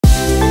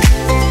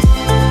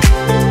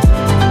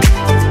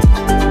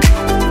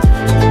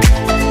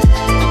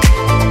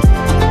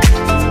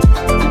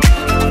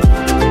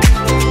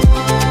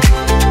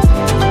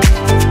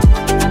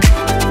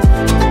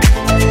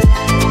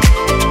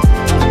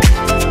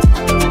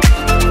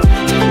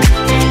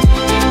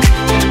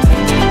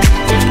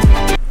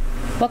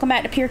Welcome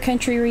back to Pure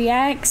Country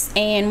Reacts,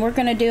 and we're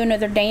going to do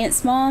another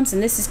Dance Moms,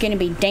 and this is going to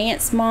be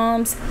Dance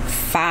Moms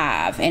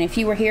 5. And if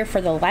you were here for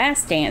the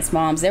last Dance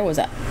Moms, there was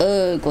an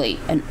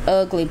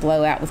ugly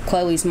blowout with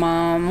Chloe's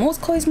mom. What was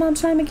Chloe's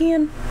mom's name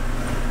again?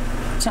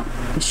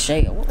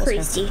 Michelle. What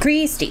was her?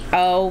 Christy.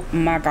 Oh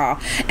my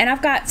god. And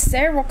I've got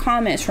several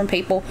comments from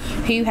people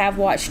who have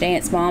watched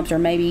Dance Moms, or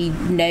maybe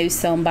know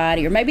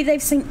somebody, or maybe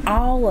they've seen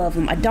all of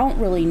them. I don't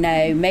really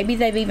know. Maybe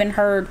they've even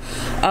heard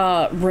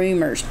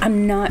rumors.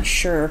 I'm not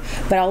sure.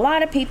 But a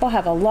lot of people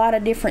have a lot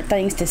of different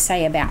things to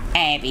say about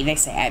Abby. They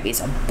say Abby's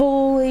a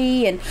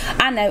bully, and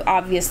I know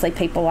obviously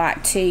people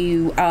like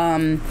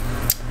to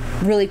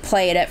really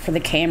play it up for the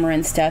camera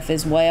and stuff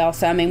as well.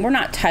 So I mean, we're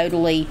not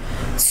totally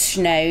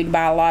snowed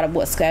by a lot of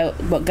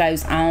what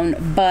goes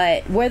on,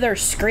 but whether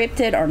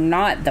scripted or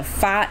not, the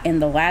fight in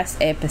the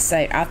last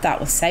episode I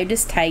thought was so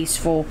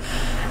distasteful.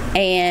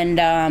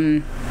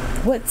 And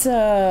what's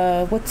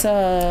her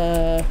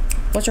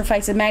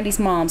face? Maddie's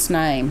mom's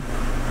name?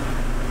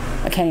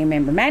 I can't even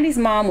remember. Maddie's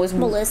mom was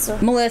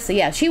Melissa,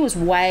 yeah. She was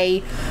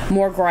way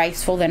more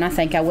graceful than I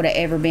think I would have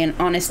ever been.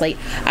 Honestly,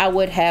 I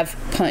would have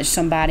punched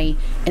somebody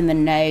in the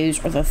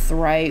nose or the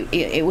throat.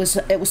 It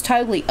was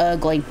totally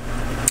ugly.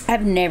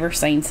 I've never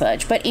seen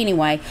such. But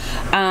anyway,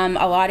 a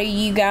lot of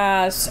you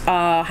guys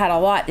had a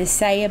lot to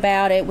say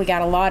about it. We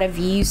got a lot of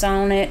views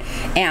on it,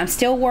 and I'm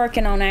still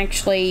working on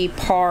actually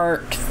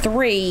part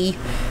 3.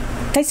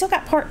 They still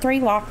got part 3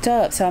 locked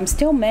up, so I'm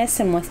still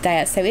messing with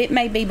that. So it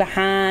may be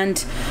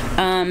behind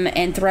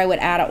and throw it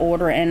out of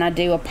order, and I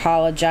do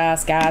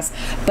apologize, guys.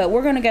 But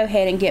we're going to go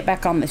ahead and get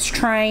back on this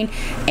train,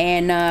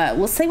 and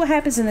we'll see what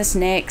happens in this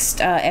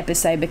next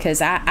episode,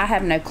 because I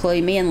have no clue.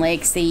 Me and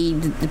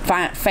Lexi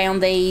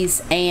found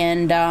these,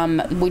 and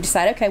we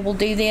decided, okay, we'll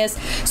do this.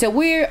 So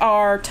we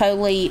are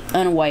totally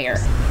unaware.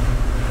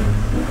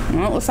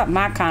 Well, it looks like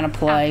my kind of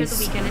place.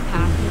 After the weekend had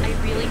passed,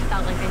 I really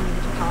felt like I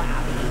needed to call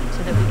Abby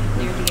so that we could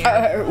clear the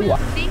air.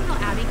 Seeing how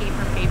Abby gave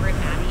her favorite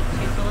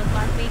Maddie 2 solos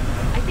last week,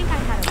 I think I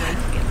had a right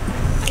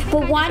to feel.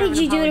 But why did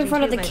you do it in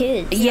front of the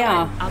kids?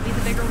 Yeah. I'll be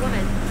the bigger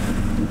woman.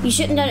 You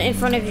shouldn't have done it in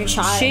front of your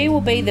child. She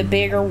will be the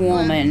bigger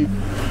woman.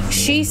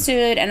 She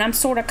should, and I'm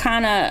sort of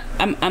kind of,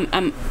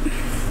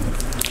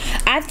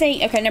 I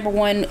think, okay, number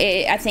one,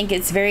 I think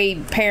it's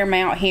very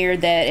paramount here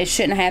that it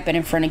shouldn't happen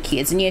in front of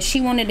kids. And yes, she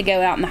wanted to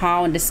go out in the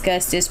hall and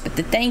discuss this, but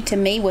the thing to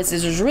me was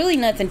there's really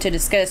nothing to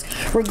discuss.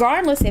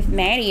 Regardless if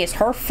Maddie is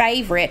her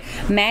favorite,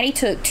 Maddie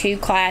took 2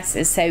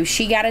 classes, so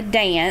she got a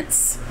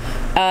dance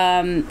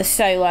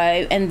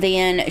solo, and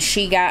then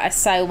she got a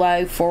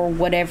solo for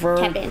whatever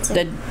tap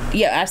dancing.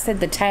 I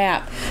said the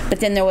tap, but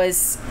then there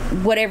was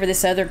whatever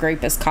this other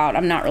group is called.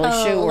 I'm not really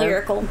sure.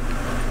 Lyrical.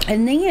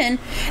 And then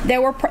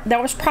there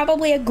was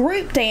probably a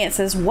group dance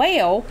as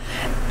well,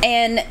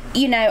 and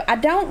you know, I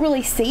don't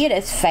really see it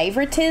as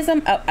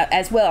favoritism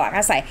as well. Like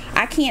I say,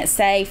 I can't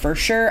say for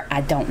sure.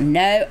 I don't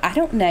know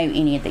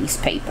any of these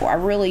people. I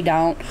really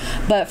don't.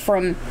 But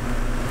from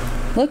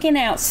looking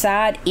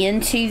outside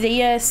into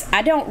this,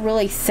 I don't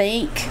really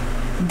think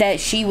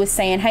that she was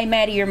saying, hey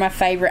Maddie, you're my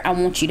favorite, I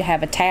want you to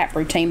have a tap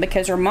routine,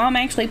 because her mom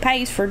actually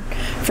pays for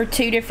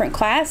 2 different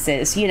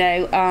classes. You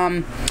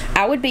know,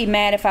 I would be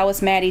mad if I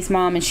was Maddie's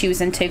mom and she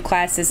was in 2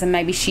 classes and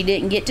maybe she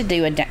didn't get to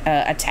do a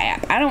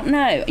tap. I don't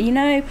know. You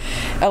know,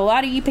 a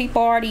lot of you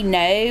people already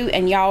know,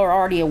 and y'all are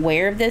already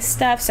aware of this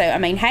stuff. So I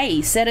mean,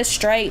 hey, set us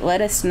straight,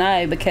 let us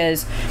know,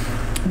 because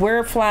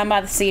we're flying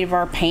by the seat of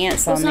our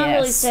pants on this. It's not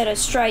really set us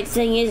straight. The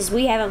thing is,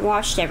 we haven't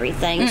watched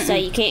everything, so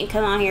you can't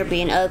come on here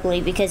being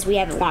ugly because we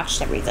haven't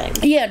watched everything.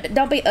 Yeah,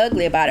 don't be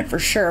ugly about it for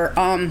sure.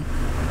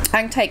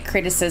 I can take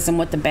criticism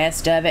with the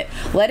best of it.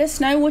 Let us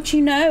know what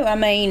you know. I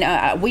mean,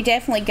 we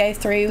definitely go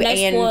through. No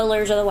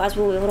spoilers, otherwise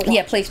we'll be able to watch.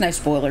 Yeah, please, no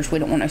spoilers. We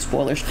don't want no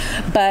spoilers.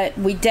 But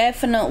we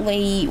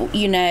definitely,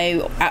 you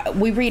know,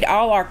 we read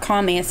all our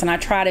comments, and I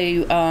try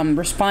to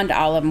respond to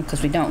all of them,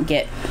 because we don't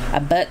get a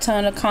butt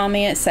ton of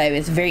comments, so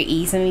it's very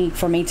easy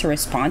for me to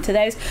respond to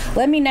those.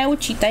 Let me know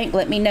what you think.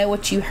 Let me know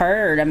what you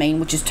heard. I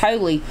mean, which is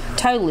totally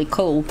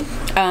cool.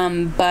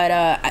 But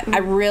I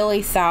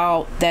really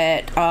thought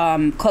that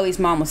Chloe's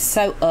mom was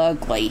so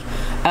ugly,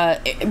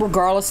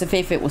 regardless of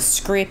if it was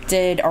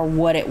scripted or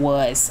what it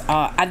was.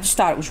 I just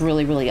thought it was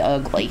really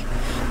ugly.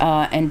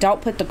 And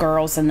don't put the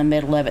girls in the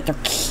middle of it. They're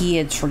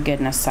kids, for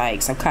goodness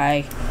sakes,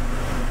 okay?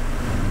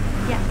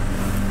 Yes.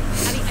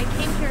 Abby, I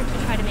came here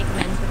to try to make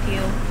amends with you.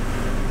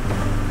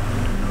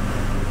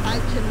 I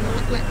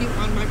cannot let you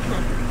on my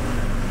property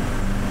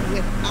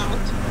without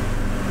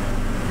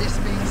this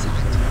being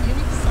signed. You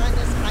need to sign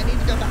this. I need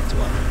to go back to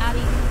work.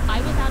 Abby,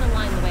 I was out of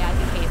line the way I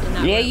behaved in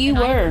that Yeah, room, you and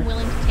were. I'm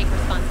willing to take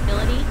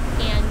responsibility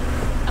and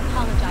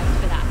apologize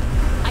for that.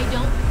 I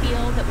don't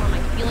feel that where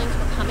my feelings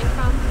were coming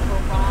from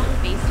were wrong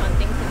based on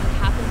things that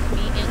had happened to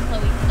me and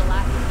Chloe for the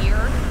last year,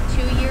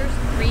 2 years,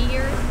 3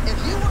 years. If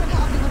you weren't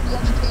happy with the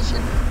education,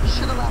 you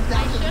should have left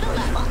out. I should have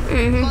left.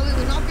 Chloe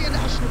would not be a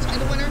national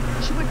title winner.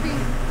 She would be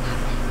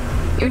happy.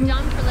 You're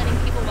dumb for letting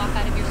people walk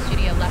out of your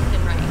studio left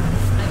and right.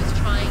 I was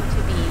trying to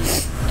be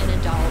an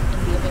adult and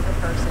be a bigger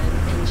person,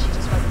 and she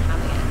just wasn't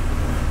having it.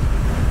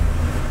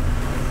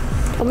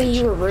 Well, mean,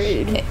 you were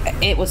rude.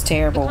 It was The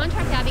terrible.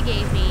 contract Abby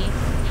gave me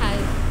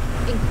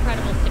has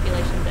incredible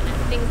stipulations in it.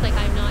 Things like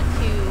I'm not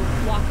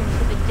to walk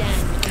into the den.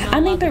 I'm not I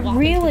mean, allowed to but walk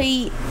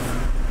really,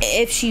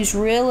 if she's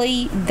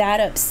really that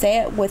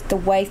upset with the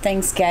way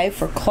things go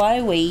for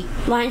Chloe,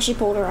 Why didn't she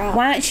pull her out?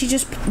 why didn't she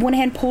just went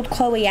ahead and pulled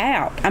Chloe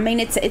out? I mean,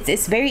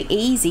 it's very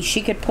easy. She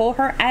could pull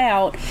her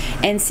out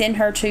and send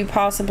her to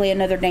possibly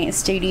another dance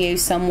studio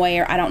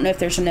somewhere. I don't know if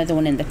there's another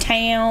one in the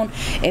town,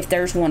 if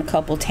there's one a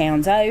couple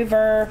towns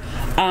over.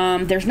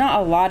 There's not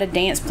a lot of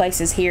dance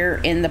places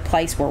here in the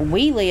place where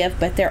we live,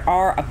 but there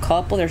are a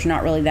couple. There's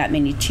not really that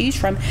many to choose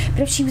from.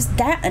 But if she was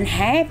that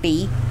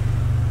unhappy,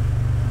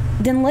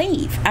 then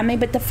leave. I mean,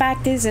 but the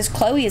fact is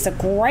Chloe is a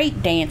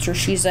great dancer.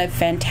 She's a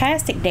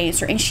fantastic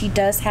dancer, and she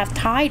does have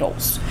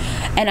titles.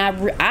 And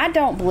I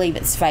don't believe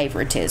it's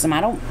favoritism.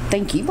 I don't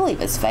think you believe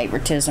it's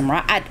favoritism,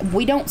 right?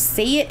 We don't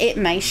see it. It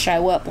may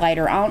show up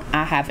later on.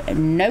 I have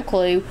no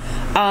clue.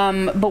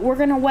 But we're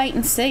gonna wait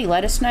and see.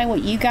 Let us know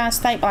what you guys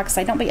think. Like I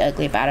say, don't be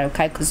ugly about it,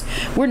 okay? Because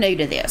we're new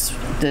to this,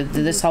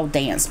 this whole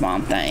dance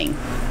mom thing.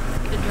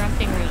 the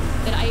dressing room.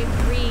 That I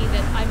agree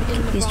that I'm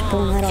in the Used to pull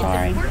wrong. that It's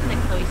off. important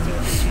that Chloe stay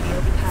at the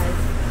studio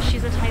because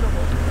she's a title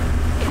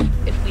holder.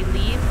 If we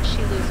leave,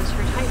 she loses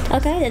her title.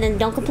 Okay, then don't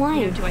You know,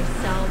 complain. do I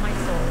sell my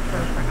soul for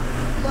a crown?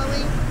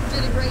 Chloe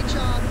did a great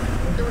job.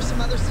 There were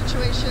some other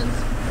situations.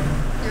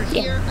 You're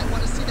here. I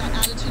want to see that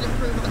attitude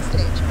improve on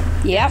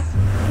stage. Yep.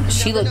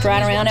 She never looked know right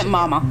who's around at watching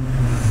Mama.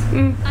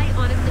 I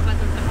honestly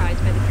wasn't surprised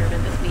by the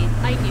pyramid this week.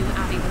 I knew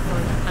Abby was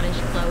going to punish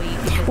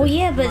Chloe because Well, of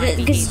yeah, but my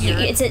because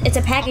behavior. it's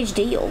a package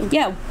deal.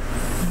 Yeah.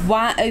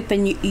 Why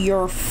open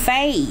your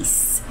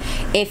face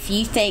if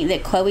you think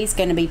that Chloe's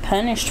going to be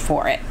punished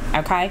for it?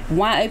 Okay?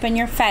 Why open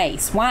your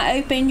face? Why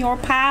open your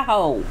pie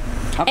hole?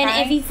 Okay?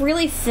 And if you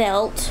really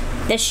felt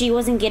that she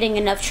wasn't getting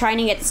enough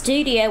training at the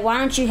studio, why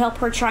don't you help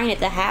her train at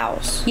the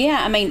house?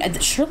 Yeah, I mean,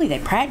 surely they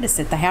practice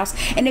at the house.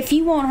 And if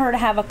you want her to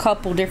have a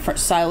couple different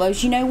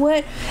solos, you know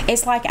what?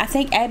 It's like I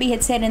think Abby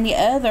had said in the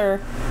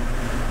other,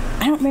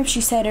 I don't remember if she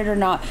said it or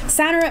not,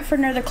 sign her up for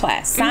another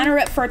class. Sign her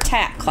up for a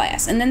tap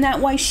class. And then that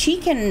way she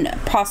can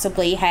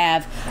possibly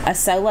have a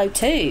solo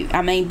too.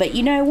 I mean, but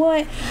you know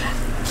what?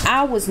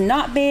 I was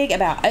not big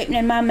about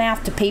opening my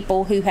mouth to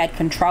people who had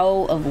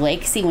control of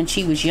Lexi when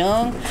she was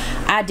young.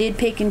 I did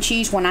pick and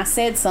choose when I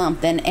said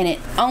something, and it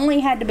only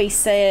had to be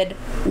said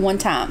one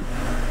time.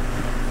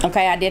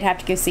 Okay, I did have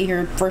to go see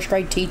her first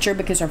grade teacher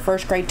because her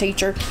first grade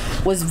teacher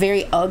was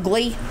very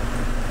ugly.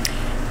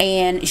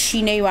 And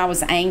she knew I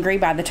was angry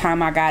by the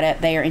time I got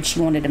up there, and she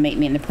wanted to meet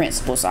me in the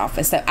principal's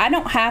office. So I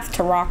don't have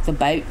to rock the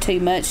boat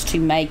too much to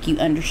make you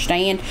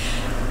understand.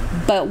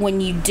 But when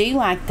you do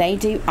like they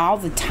do all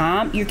the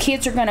time, your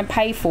kids are going to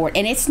pay for it.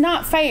 And it's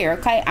not fair,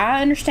 okay?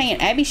 I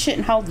understand. Abby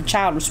shouldn't hold the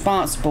child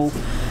responsible,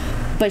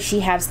 but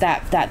she has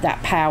that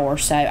power.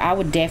 So I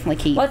would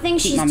definitely keep Well, I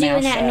think keep she's my doing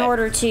mouth that in shut.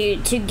 order to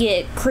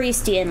get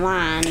Christy in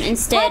line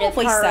instead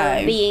Probably of her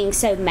so. being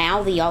so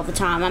mouthy all the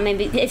time. I mean,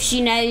 if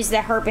she knows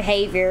that her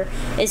behavior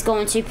is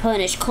going to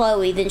punish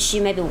Chloe, then she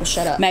maybe will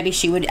shut up. Maybe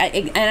she would,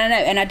 and I know,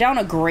 and I don't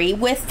agree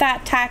with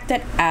that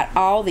tactic at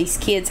all. These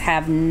kids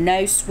have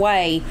no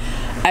sway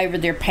over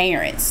their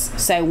parents.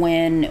 So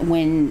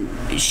when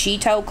she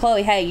told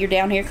Chloe, "Hey, you're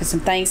down here because some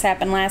things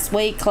happened last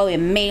week," Chloe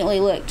immediately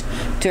looked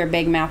to her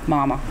big mouth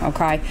mama.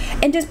 Okay,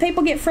 and does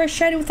people get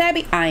frustrated with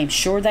Abby? I am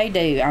sure they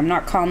do. I'm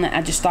not calling that.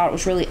 I just thought it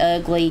was really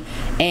ugly,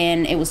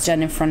 and it was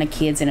done in front of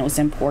kids, and it was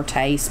in poor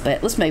taste.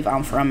 But let's move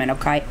on from it.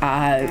 Okay,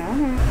 I hope.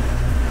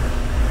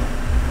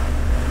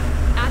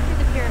 After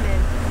the pyramid,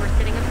 we're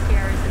sitting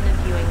upstairs in the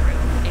viewing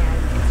room, and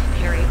it's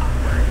very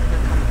awkward and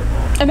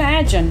uncomfortable.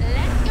 Imagine.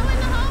 Let's go in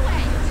the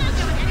hallway. Let's not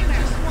go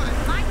anywhere.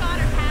 My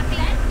daughter's happy.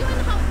 Let's go in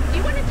the hallway. Do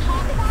you want to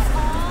talk about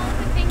all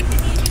the things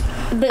that need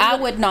to But I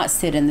would not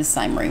sit in the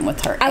same room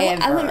with her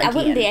ever I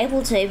wouldn't be again.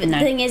 able to. But No.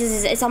 the thing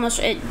is it's almost.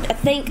 I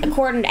think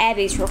according to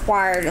Abby, it's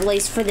required at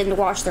least for them to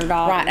watch their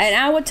daughters. Right, and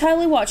I would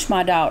totally watch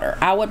my daughter.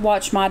 I would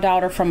watch my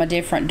daughter from a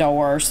different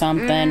door or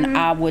something.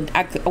 I would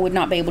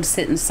not be able to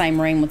sit in the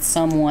same room with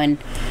someone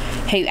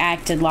who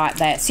acted like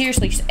that.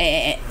 Seriously,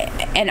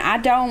 and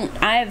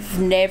I've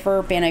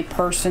never been a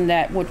person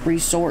that would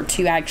resort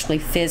to actually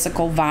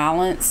physical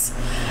violence.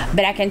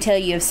 But I can tell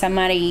you, if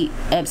somebody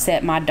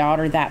upset my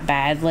daughter that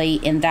badly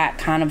in that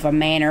kind of a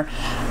manner,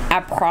 I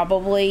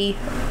probably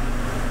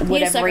would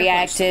You'd have sucker punch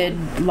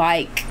reacted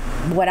like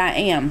what I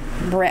am,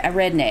 a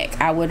redneck.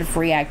 I would have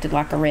reacted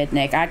like a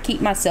redneck. I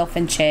keep myself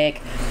in check,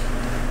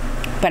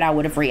 but I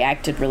would have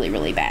reacted really,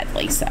 really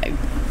badly. So,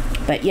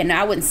 but you know,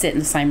 I wouldn't sit in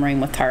the same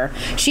room with her.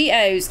 She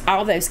owes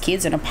all those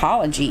kids an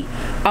apology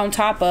on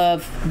top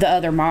of the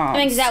other moms. I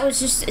mean, 'cause that was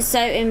just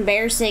so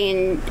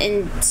embarrassing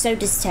and so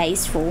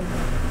distasteful.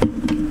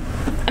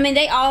 I mean,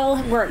 they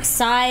all were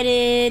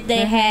excited.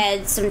 They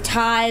had some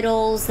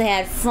titles. They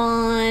had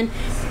fun.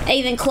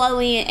 Even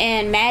Chloe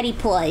and Maddie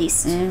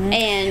placed,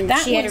 and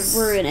she had to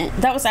ruin it.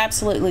 That was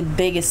absolutely the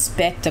biggest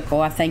spectacle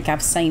I think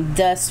I've seen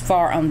thus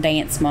far on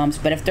Dance Moms.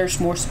 But if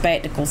there's more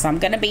spectacles, I'm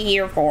going to be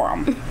here for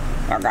them.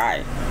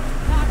 Okay.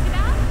 talk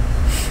about?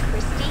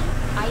 Christy,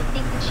 I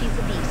think that she's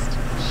a beast.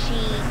 She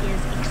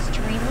is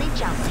extremely extremely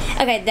jealous.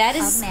 Okay, that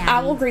of is. Maddie,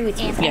 I will agree with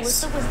you. And Yes.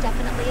 Melissa was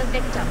definitely a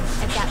victim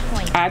at that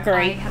point. I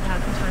agree. I have had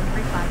some time to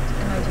reflect,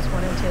 and I just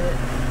wanted to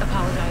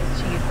apologize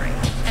to you three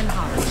and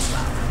Holly as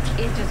well.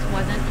 It just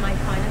wasn't my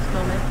finest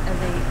moment as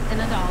an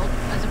adult,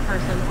 as a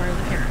person, or as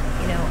a parent.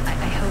 You know, I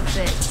hope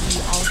that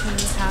you all can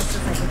move past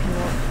this. I think you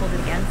won't hold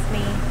it against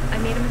me. I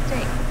made a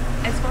mistake.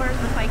 As far as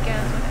the fight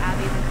goes with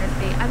Abby and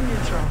Christy, I'm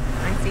neutral.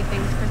 I see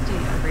things Christy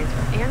agrees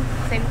with, and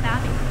same with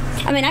Abby.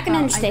 I mean, I can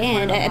I just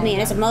understand. wanna I mean,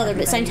 as a mother, but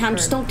at the same time,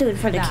 just don't do it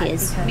for the that,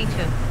 kids. because- Me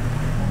too.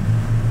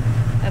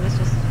 That was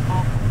just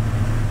awful.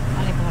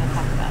 I don't even want to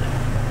talk about it.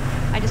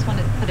 I just want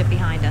to put it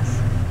behind us.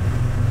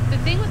 The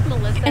thing with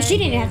Melissa, And she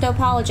didn't have to she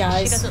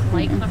apologize. doesn't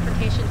like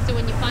confrontation. So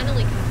when you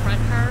finally confront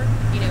her,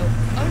 you know,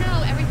 oh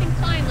no, everything's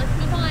fine. Let's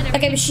move on.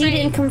 Okay, but she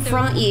didn't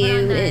confront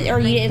you, or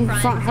you didn't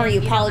confront her.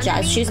 You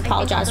apologized. She was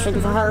apologized for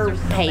her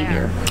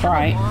behavior.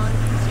 Right.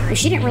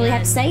 She didn't really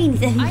have to say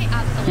anything. I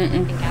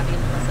absolutely think Abby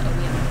and Melissa owe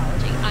me an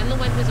apology. I'm the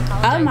one who's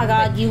apologizing. Oh my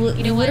God, but you know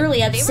what? literally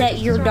They were upset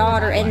just your as wrong as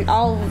daughter I and was.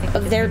 all I think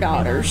of we their just moved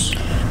on. daughters.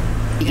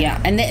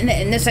 Yeah, and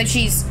then so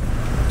she's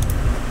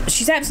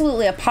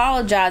absolutely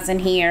apologizing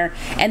here,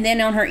 and then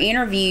on her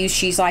interviews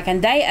she's like,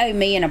 and they owe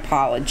me an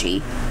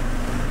apology.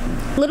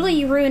 Literally,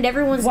 you ruined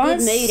everyone's good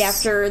Once- mood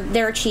after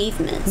their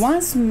achievements.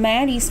 Once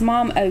Maddie's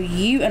mom owe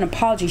you an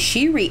apology,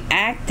 she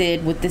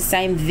reacted with the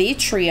same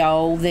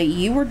vitriol that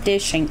you were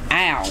dishing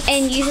out.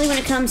 And usually, when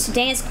it comes to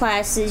dance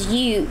classes,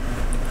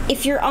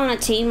 if you're on a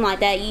team like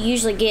that, you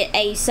usually get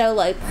a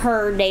solo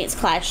per dance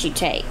class you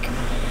take.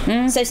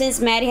 So since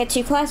Maddie had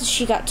 2 classes,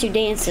 she got 2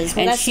 dances.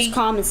 Well, And that's she- just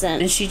common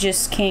sense. And she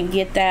just can't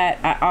get that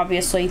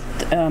obviously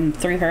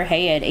through her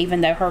head, even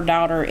though her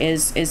daughter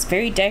is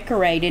very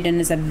decorated and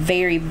is a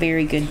very,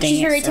 very good dancer. She's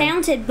very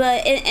talented,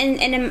 but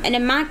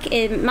in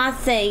my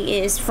thing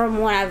is, from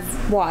what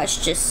I've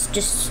watched, just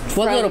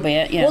Well, a from- little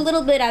bit, yeah. Well, a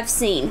little bit I've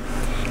seen.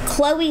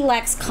 Chloe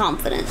lacks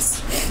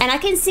confidence, and I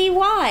can see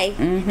why.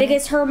 Mm-hmm.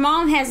 Because her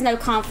mom has no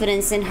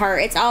confidence in her.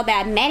 It's all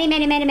about Maddie.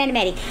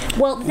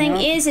 Well, the thing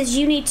is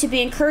you need to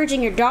be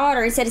encouraging your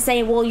daughter instead of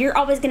saying, "Well, you're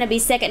always going to be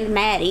second to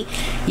Maddie."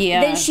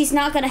 Yeah. Then she's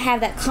not going to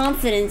have that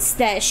confidence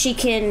that she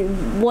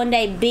can one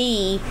day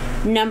be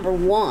number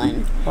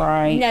 1.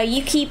 Right. No,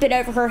 you keep it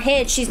over her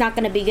head. She's not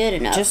going to be good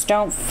enough. Just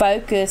don't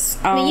focus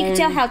on. I mean, you can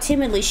tell how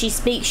timidly she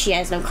speaks. She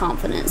has no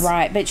confidence.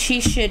 Right, but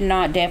she should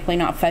definitely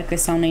not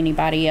focus on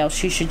anybody else.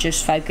 She should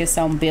just focus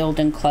on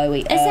building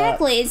Chloe up.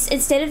 Exactly. It's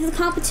instead of the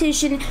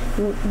competition,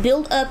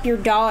 build up your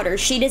daughter.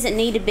 She doesn't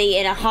need to be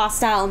in a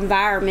hostile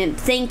environment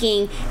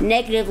thinking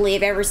negatively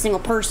of every single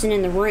person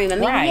in the room. I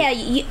mean, Right.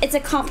 yeah, it's a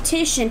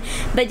competition,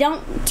 but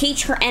don't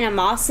teach her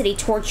animosity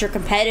towards your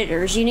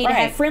competitors. You need to Right.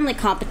 have friendly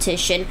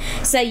competition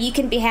so you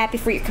can be happy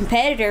for your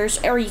competitors,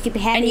 or you can be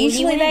happy And when you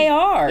usually win. they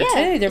are, Yeah,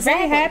 too. They're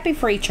exactly. very happy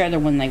for each other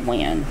when they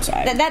win. So.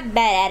 That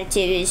bad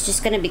attitude is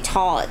just going to be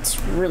taught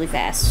really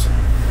fast.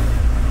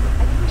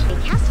 A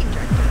casting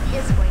director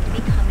is going to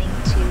be coming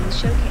to the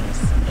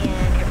showcase,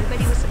 and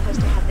everybody was supposed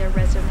to have their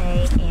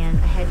resume and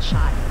a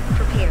headshot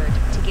prepared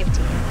to give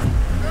to him.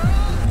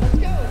 Let's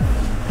go.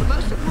 The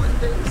most important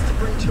things to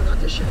bring to an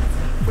audition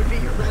would be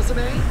your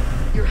resume,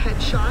 your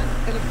headshot,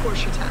 and of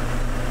course your talent.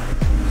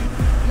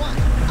 1,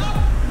 up.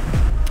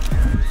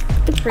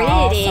 Pretty.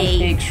 Awesome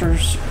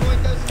pictures.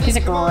 Point those He's a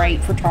things up.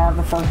 great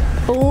photographer.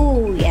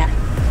 Oh, yeah.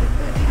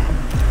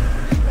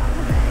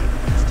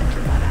 Stick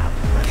your butt out.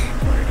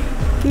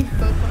 Both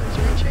buttons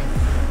reaching.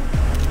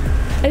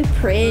 Oh,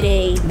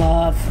 pretty.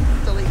 Love.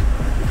 Delete.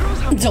 Girls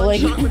have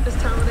Delete. one shot with this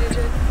talent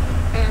agent,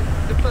 and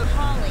the book.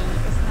 Holly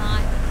is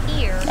not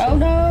here. Oh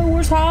no,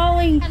 where's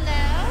Holly? Hello.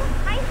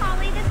 Hi,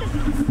 Holly. This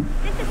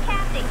is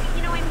Kathy.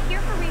 You know, I'm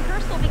here for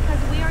rehearsal because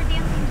we are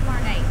dancing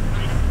tomorrow night.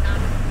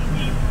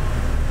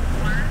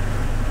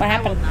 What I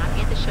will happened? not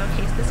be at the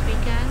showcase this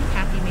weekend.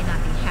 Kathy may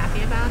not be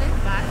happy about it,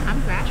 but I'm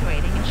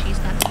graduating and she's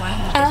not the one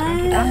who's just going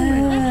to get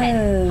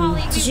Listen, Oh.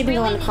 Holly, So we she been really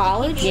going to need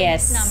college? keep you in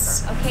Yes.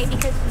 this number, okay?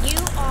 Because you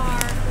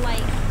are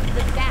like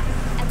the best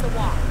at the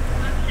walk.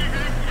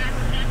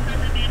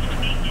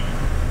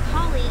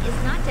 Holly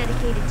is not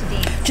dedicated to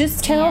dance.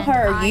 Just tell And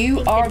her I you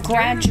think that are it's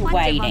very reflective on the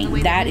way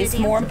graduating. That Linda is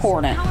more dances.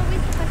 important. How are we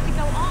supposed to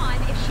go on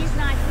if she's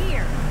not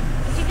here?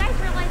 Do you guys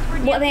realize we're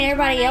dancing Well, I mean,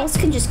 everybody tomorrow else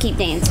can just keep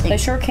dancing. They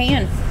sure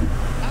can.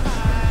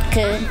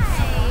 Could.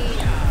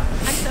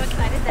 I'm so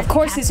excited that Of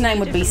course his Kathy name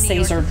would be from New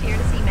York Caesar. is here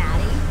to see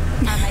Maddie.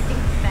 I think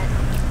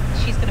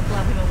that she's gonna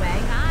blow him away.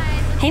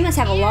 Hi. He must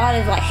have a lot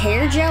of like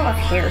hair gel or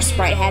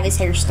hairspray to have his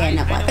hair stand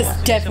up like It's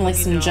that. definitely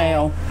some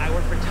gel. I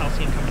work for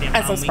Telsey and Company.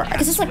 That's so We surprised. have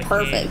 'Cause it's, like, Wicked,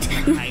 perfect.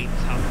 Heights,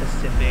 South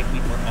Pacific. We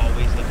were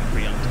always looking for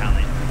young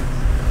talent.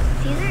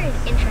 Caesar is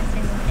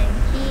interesting looking.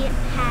 He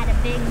had a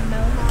big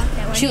mohawk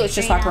that went She looks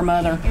just like her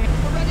mother. We're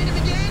ready to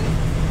begin.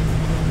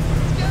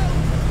 Let's go.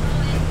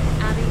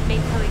 Abby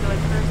made Chloe go in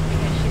first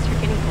because she's her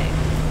guinea pig.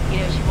 You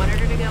know, she wanted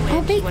her to go in.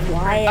 Oh, be she wanted her to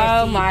quiet. see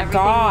Oh, my everything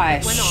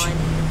that gosh. went on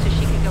so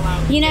she could go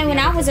out. You and know, get when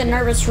the I other was a kids.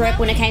 nervous wreck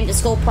when it came to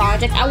school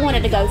project, I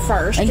wanted to go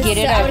first. And just get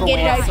it so I would over get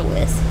it with. over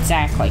with.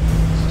 Exactly.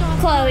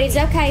 Chloe, it's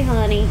okay,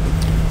 honey.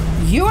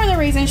 You're the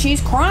reason she's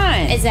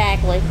crying.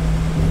 Exactly.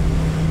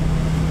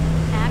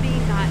 Abby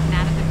got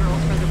mad at the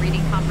girls for the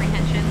reading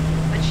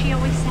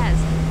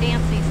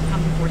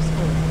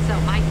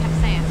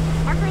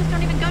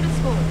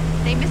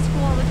miss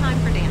school all the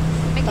time for dance.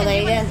 Oh,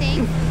 there you go.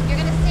 Sing? You're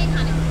gonna sing,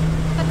 honey.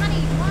 But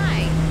honey,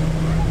 why?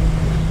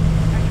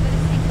 Are you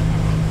gonna sing?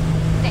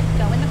 Then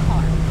go in the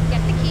car. Get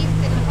the keys,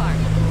 sit in the car.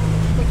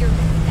 But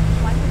that's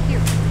why we're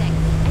here to sing.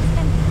 I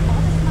spend all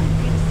this money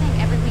for you to sing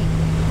every week.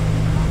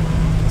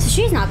 So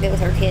she's not good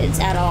with her kids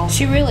at all.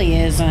 She really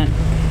isn't.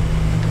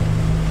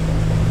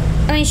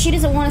 I mean, she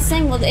doesn't want to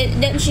sing. Well,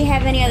 doesn't she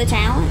have any other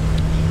talent?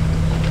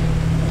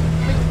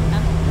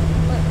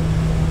 What?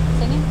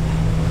 Singing?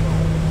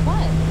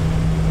 What?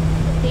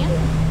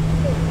 Dancing?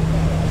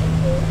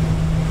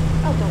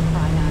 Oh, don't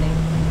cry, Maddie.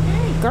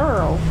 Hey,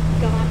 girl.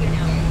 Go out here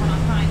now. We're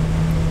not crying.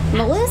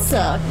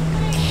 Melissa.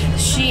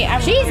 She's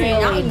She's really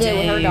not good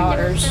with her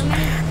daughters.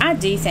 I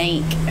do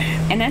think,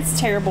 and that's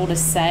terrible to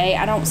say,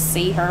 I don't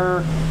see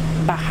her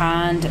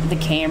behind the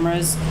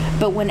cameras,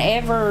 but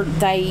whenever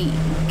they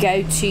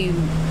go to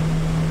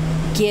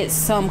get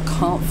some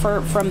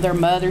comfort from their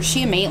mother,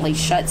 she immediately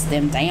shuts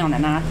them down.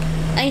 And I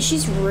mean,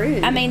 she's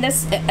rude. I mean, I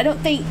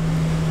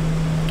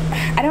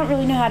don't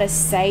really know how to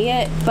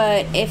say it,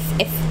 but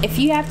if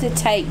you have to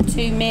take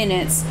 2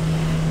 minutes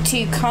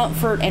to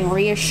comfort and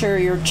reassure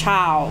your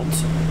child,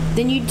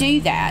 then you do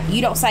that.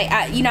 You don't say,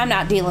 I'm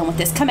not dealing with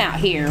this. Come out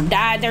here.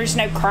 There's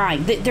no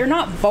crying. They're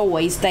not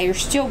boys. They are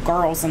still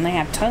girls, and they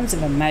have tons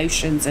of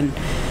emotions, and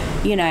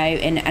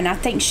and I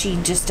think she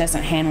just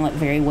doesn't handle it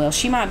very well.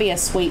 She might be a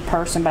sweet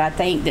person, but I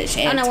think that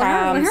at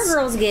times, when her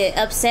girls get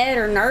upset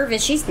or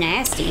nervous, she's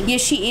nasty. Yeah,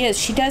 she is.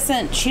 She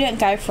doesn't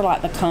go for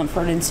like the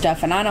comfort and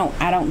stuff, and I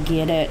don't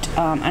get it.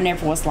 I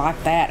never was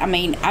like that. I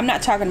mean, I'm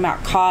not talking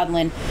about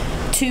coddling.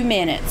 2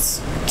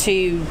 minutes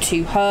to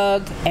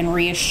hug and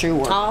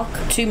reassure. Talk.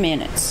 2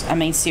 minutes. I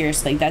mean,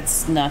 seriously,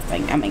 that's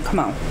nothing. I mean, come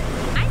on.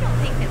 I don't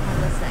think that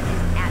Melissa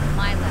is at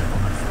my level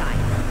of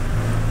style,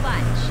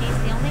 but she's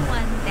the only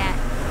one that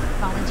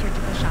volunteered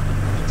to go shopping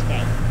with me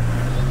today.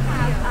 We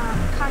have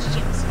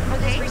costumes for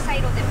this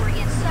recital that we're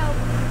in, so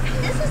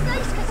this is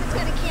nice because it's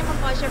going to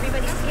camouflage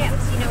everybody's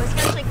hips,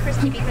 especially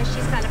Christy because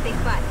she's got a big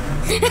butt.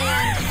 And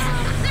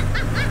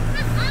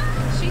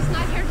She's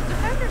not here to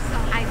defend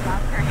herself. I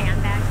love her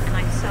handbags, and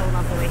I so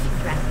love the way she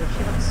dresses.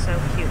 She looks so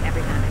cute every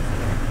time I see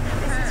her.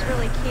 This is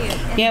really cute.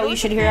 And Yeah, well, look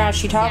you should at hear how that.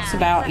 she talks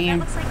about that you.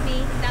 looks like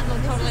me. That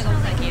totally This is looks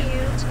really like you.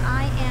 cute.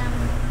 I am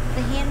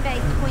the handbag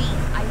queen.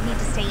 I need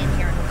to stay in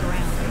here and look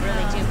around. I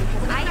really do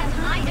because I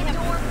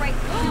adore right.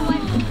 You know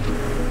what?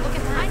 Look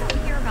at that. I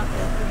don't care about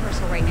the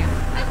rehearsal right now.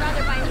 I'd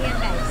rather buy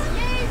handbags.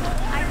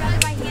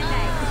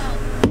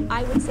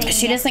 I would say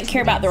She next doesn't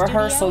care to about the Dance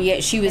rehearsal, Studio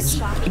yet she was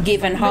and shopping.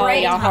 giving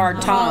Holly a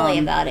hard Holly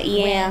time. about it.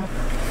 Yeah.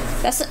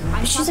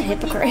 I'm She's a shopping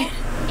with hypocrite.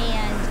 people,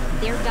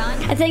 and they're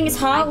done. The thing is,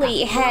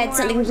 Holly I've got 4 had more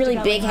something hours to really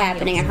go big in my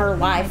happening in nails. her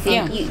life.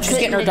 Yeah, and you she's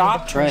getting her couldn't-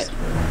 doctorate.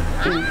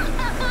 Remember,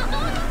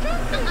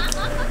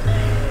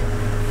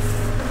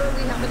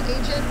 we have an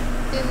agent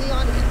in the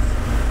audience.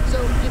 So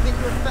you think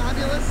you're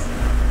fabulous?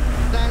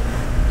 Then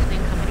Then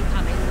company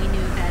coming, we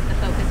knew that the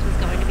focus was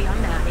going to be on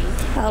Maddie.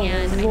 Oh,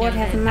 and I Lord know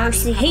have that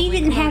mercy. Maddie He probably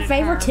didn't have promoted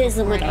her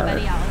favoritism with before her.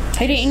 anybody else.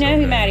 He didn't know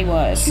who Maddie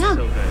was. No.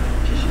 So good.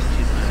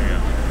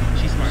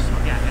 She's smart.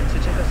 Yeah, and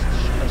such a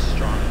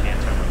strong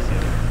dancer amongst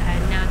the other. And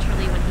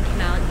naturally, when he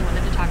came out and he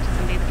wanted to talk to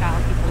somebody at the trial,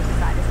 he pulled his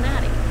side as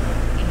Maddie.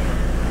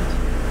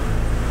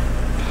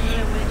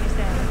 And what did you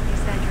say? You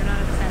said you're not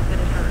upset, but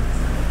it hurts.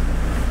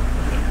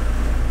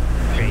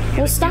 Great.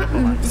 Well,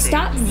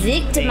 stop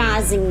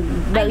victimizing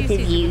both of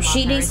you.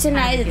 She needs to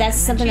know that that's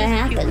something that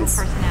happens.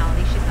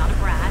 Personality. She's not a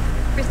brat.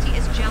 Christy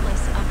is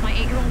jealous of my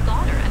 8-year-old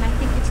daughter, and I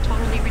think it's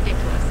totally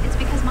ridiculous. It's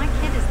because my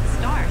kid is the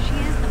star. She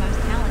is the most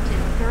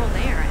talented girl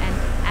there, and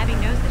Abby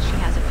knows that she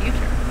has a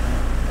future.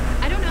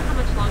 I don't know how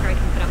much longer I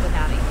can put up with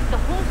Abby. The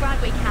whole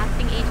Broadway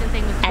casting agent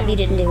thing was Abby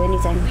didn't do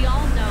anything. We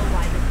all know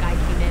why this guy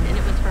came in, and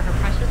it was for her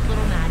precious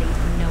little Maddie,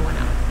 no one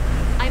else.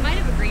 I might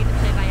have agreed to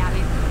play by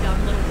Abby's dumb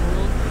little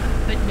rules,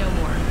 but no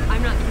more. I'm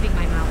not keeping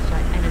my mouth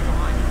shut, and it's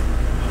on.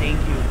 Thank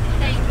you.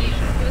 Thank you.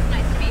 It was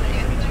nice to meet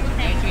you.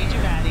 Nice to meet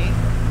you, Maddie.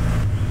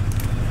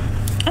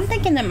 I'm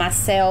thinking to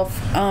myself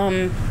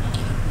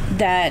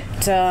that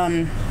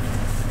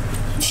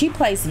she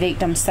plays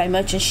victim so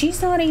much, and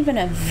she's not even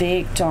a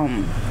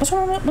victim. What's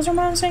her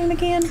mom's name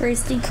again?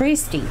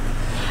 Christy.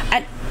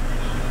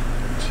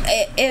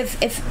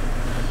 If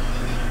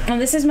and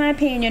this is my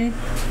opinion,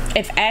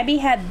 if Abby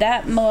had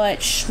that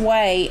much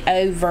sway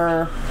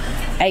over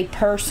a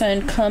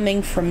person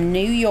coming from New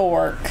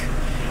York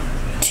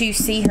to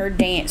see her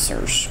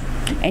dancers,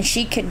 and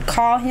she could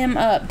dial him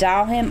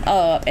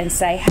up and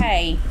say,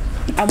 hey,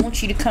 I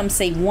want you to come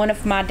see one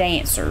of my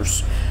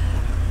dancers.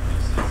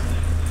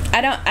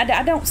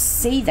 I don't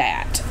see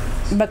that,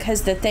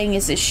 because the thing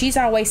is that she's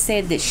always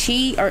said that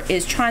she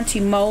is trying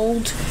to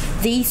mold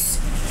these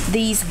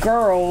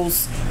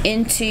girls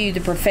into the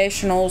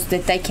professionals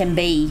that they can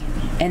be,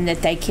 and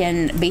that they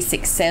can be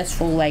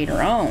successful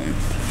later on,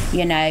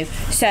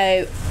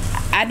 so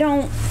I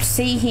don't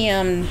see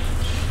him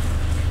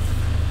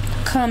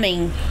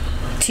coming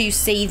to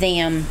see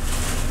them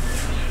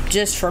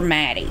just for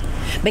Maddie.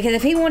 Because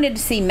if he wanted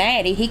to see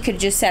Maddie, he could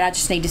have just said, I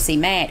just need to see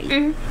Maddie.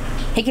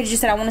 Mm-hmm. He could have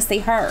just said, I want to see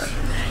her.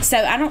 So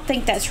I don't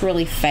think that's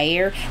really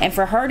fair. And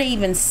for her to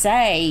even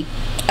say,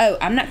 oh,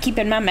 I'm not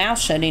keeping my mouth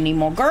shut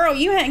anymore. Girl,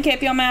 you hadn't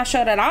kept your mouth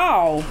shut at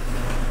all.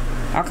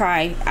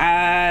 Okay,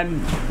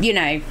 you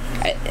know,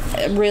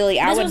 really,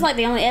 This was like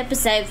the only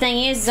episode.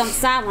 Thing is on the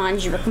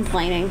sidelines you were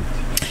complaining.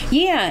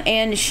 Yeah,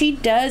 and she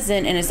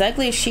doesn't, and as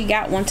ugly as she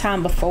got one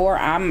time before,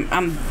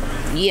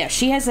 yeah,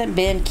 she hasn't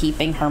been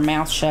keeping her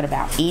mouth shut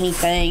about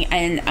anything,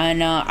 and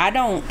I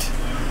don't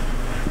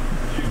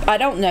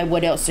know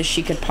what else that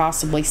she could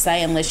possibly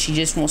say unless she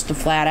just wants to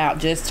flat out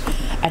just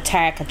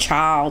attack a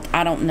child.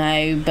 I don't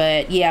know,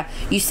 but yeah,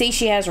 you see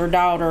she has her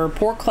daughter,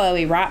 poor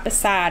Chloe, right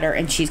beside her,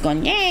 and she's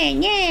going,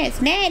 yeah, it's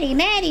Maddie.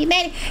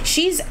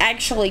 She's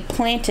actually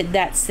planted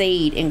that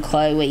seed in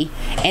Chloe,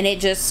 and it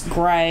just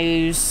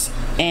grows,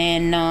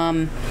 and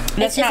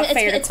that's not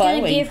fair to Chloe. It's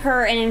going to give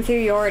her an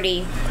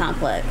inferiority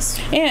complex.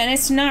 Yeah, and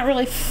it's not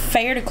really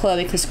fair to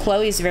Chloe because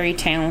Chloe's very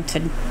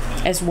talented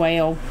as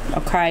well.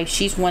 Okay,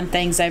 she's won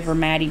things over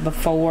Maddie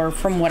before,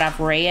 from what I've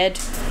read.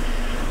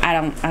 I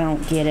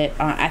don't get it.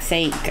 I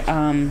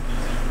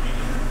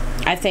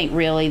think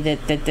really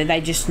that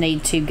they just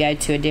need to go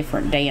to a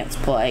different dance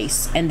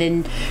place, and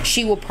then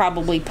she will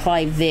probably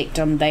play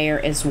victim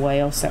there as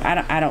well. So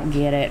I don't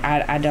get it.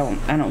 I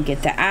don't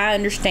get that. I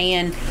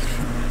understand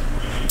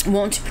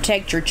wanting to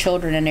protect your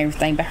children and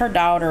everything, but her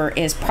daughter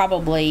is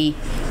probably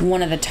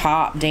one of the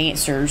top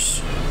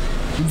dancers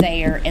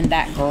there in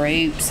that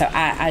group, so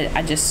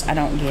I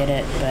don't get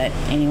it. But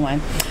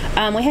anyway,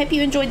 we hope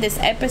you enjoyed this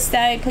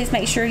episode. Please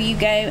make sure you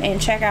go and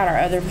check out our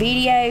other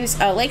videos.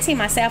 Lexi and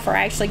myself are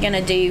actually going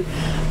to do 2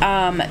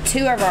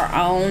 of our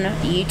own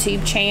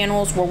YouTube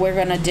channels where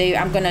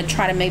I'm going to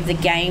try to move the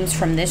games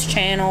from this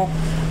channel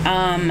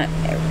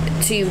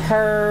to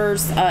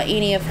hers,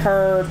 any of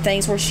her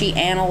things where she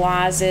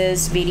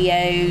analyzes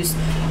videos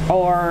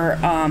or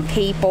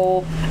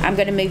people. I'm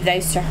going to move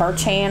those to her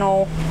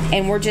channel,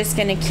 and we're just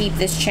going to keep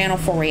this channel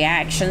for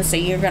reaction, so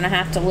you're going to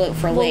have to look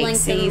for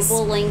Lexi's.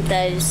 We'll link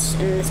those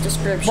in this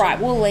description. Right,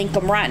 we'll link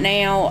them. Right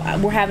now,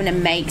 we're having to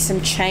make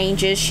some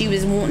changes. She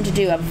was wanting to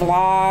do a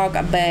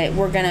vlog, but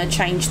we're going to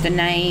change the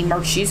name,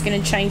 or she's going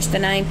to change the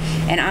name,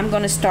 and I'm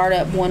going to start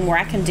up one where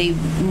I can do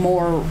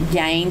more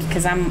games,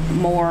 because I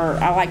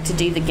like to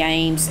do the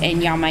games,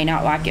 and y'all may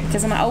not like it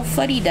because I'm an old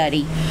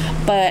fuddy-duddy,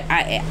 but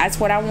that's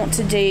what I want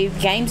to do.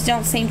 Games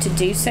don't seem to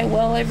do so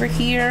well over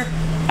here.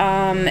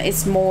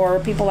 It's more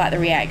people like the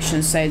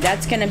reactions, so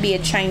that's going to be a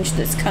change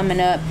that's coming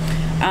up.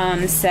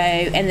 And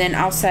then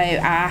also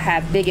I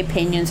have big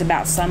opinions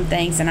about some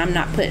things, and I'm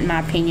not putting my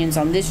opinions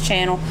on this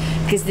channel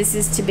because this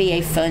is to be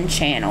a fun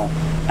channel,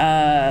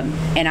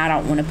 and I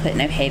don't want to put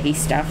no heavy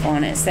stuff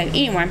on it. So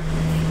anyway,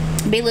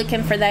 be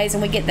looking for those,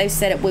 and we get those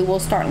set up. We will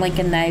start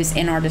linking those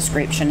in our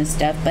description and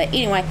stuff. But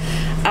anyway,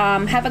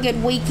 have a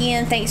good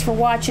weekend. Thanks for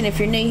watching. If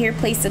you're new here,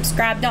 please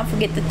subscribe. Don't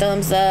forget the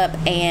thumbs up,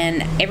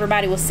 and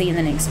everybody will see you in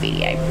the next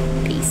video.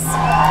 Peace.